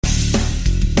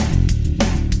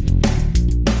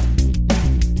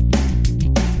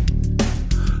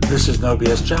This is No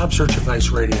BS Job Search Advice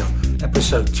Radio,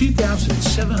 episode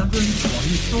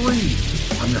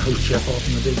 2723. I'm your host, Jeff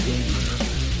Alton, the Big Game Hunter,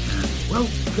 and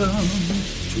welcome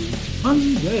to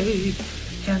Monday.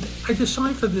 And I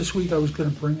decided for this week I was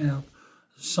going to bring out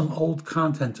some old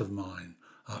content of mine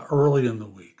early in the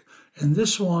week. And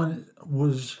this one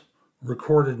was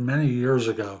recorded many years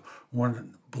ago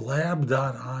when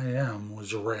blab.im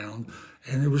was around,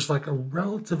 and it was like a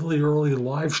relatively early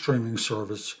live streaming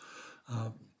service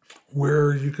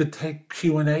where you could take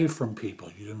Q&A from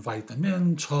people. You'd invite them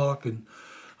in, talk, and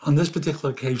on this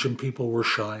particular occasion, people were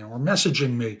shy and were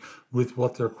messaging me with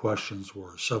what their questions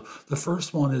were. So the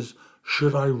first one is,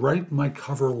 should I write my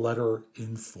cover letter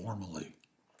informally?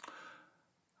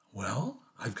 Well,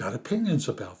 I've got opinions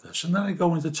about this. And then I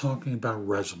go into talking about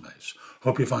resumes.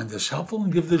 Hope you find this helpful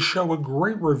and give this show a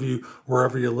great review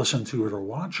wherever you listen to it or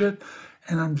watch it.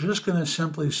 And I'm just going to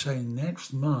simply say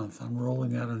next month, I'm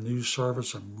rolling out a new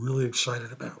service I'm really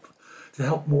excited about to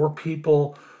help more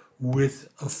people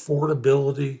with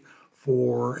affordability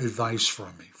for advice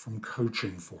from me, from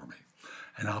coaching for me.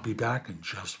 And I'll be back in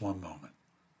just one moment.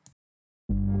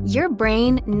 Your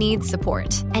brain needs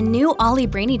support, and new Ollie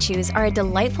Brainy Chews are a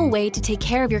delightful way to take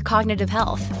care of your cognitive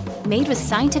health. Made with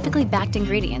scientifically backed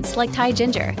ingredients like Thai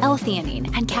ginger,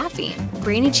 L-theanine, and caffeine,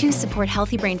 Brainy Chews support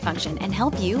healthy brain function and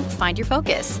help you find your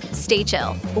focus, stay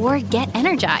chill, or get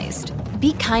energized.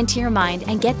 Be kind to your mind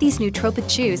and get these nootropic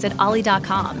chews at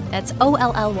ollie.com. That's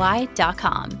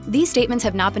OLLY.com. These statements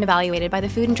have not been evaluated by the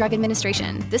Food and Drug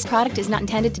Administration. This product is not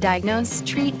intended to diagnose,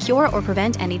 treat, cure, or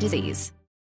prevent any disease.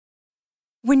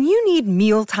 When you need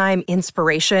mealtime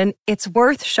inspiration, it's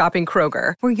worth shopping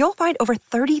Kroger, where you'll find over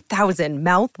 30,000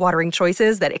 mouth-watering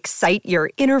choices that excite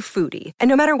your inner foodie. And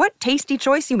no matter what tasty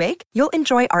choice you make, you'll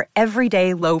enjoy our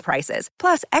everyday low prices,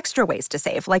 plus extra ways to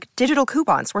save, like digital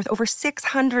coupons worth over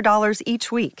 $600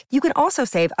 each week. You can also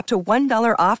save up to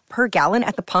 $1 off per gallon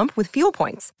at the pump with fuel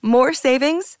points. More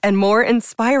savings and more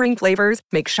inspiring flavors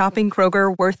make shopping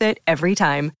Kroger worth it every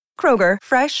time. Kroger,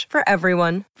 fresh for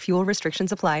everyone. Fuel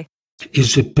restrictions apply.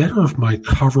 Is it better if my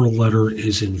cover letter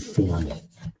is informal?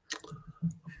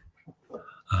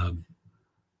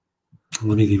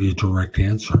 Let me give you a direct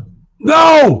answer.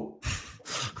 No!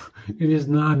 It is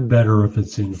not better if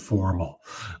it's informal.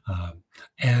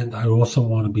 And I also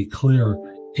want to be clear,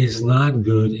 it's not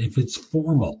good if it's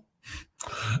formal.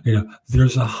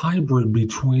 There's a hybrid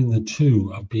between the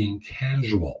two of being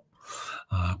casual,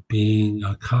 being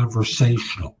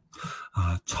conversational.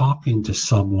 Talking to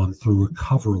someone through a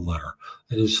cover letter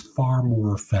that is far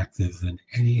more effective than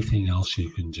anything else you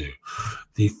can do.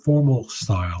 The formal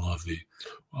style of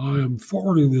I am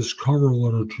forwarding this cover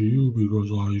letter to you because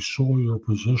I saw your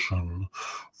position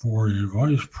for a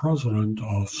vice president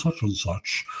of such and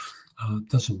such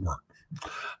doesn't work.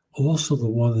 Also, the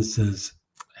one that says,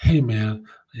 hey man,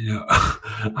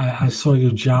 I saw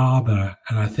your job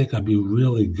and I think I'd be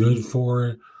really good for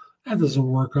it. That doesn't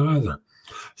work either.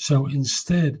 So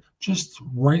instead, just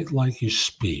write like you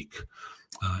speak,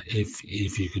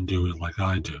 if you can do it like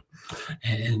I do,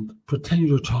 and pretend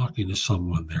you're talking to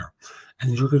someone there.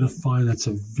 And you're going to find that's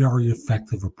a very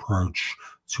effective approach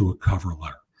to a cover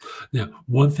letter. Now,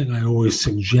 one thing I always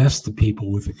suggest to people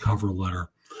with a cover letter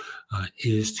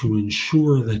is to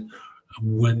ensure that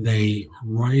when they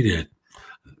write it,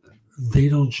 they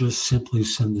don't just simply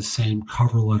send the same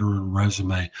cover letter and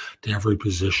resume to every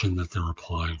position that they're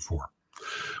applying for.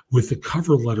 With the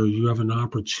cover letter, you have an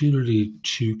opportunity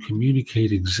to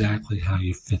communicate exactly how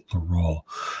you fit the role,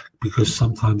 because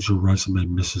sometimes your resume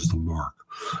misses the mark.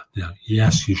 Now,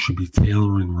 yes, you should be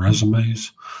tailoring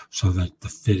resumes so that the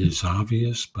fit is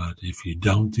obvious, but if you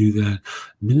don't do that,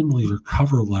 minimally your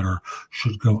cover letter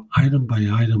should go item by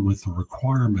item with the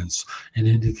requirements and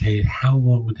indicate how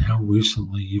long and how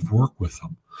recently you've worked with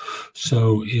them.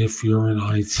 So if you're in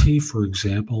IT, for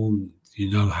example, you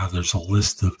know how there's a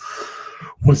list of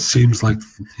what seems like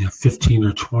 15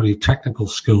 or 20 technical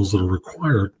skills that are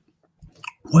required.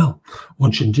 Well,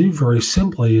 what you do very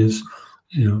simply is,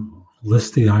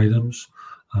 list the items,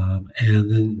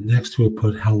 and then next to it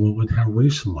put how long and how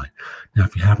recently. Now,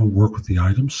 if you haven't worked with the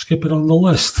items, skip it on the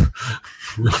list.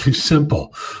 Really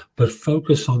simple. But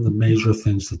focus on the major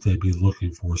things that they'd be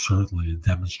looking for, certainly, and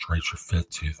demonstrate your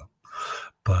fit to them.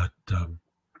 But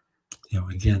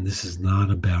again, this is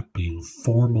not about being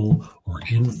formal or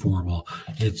informal.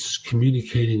 It's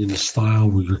communicating in a style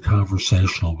where you're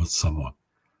conversational with someone.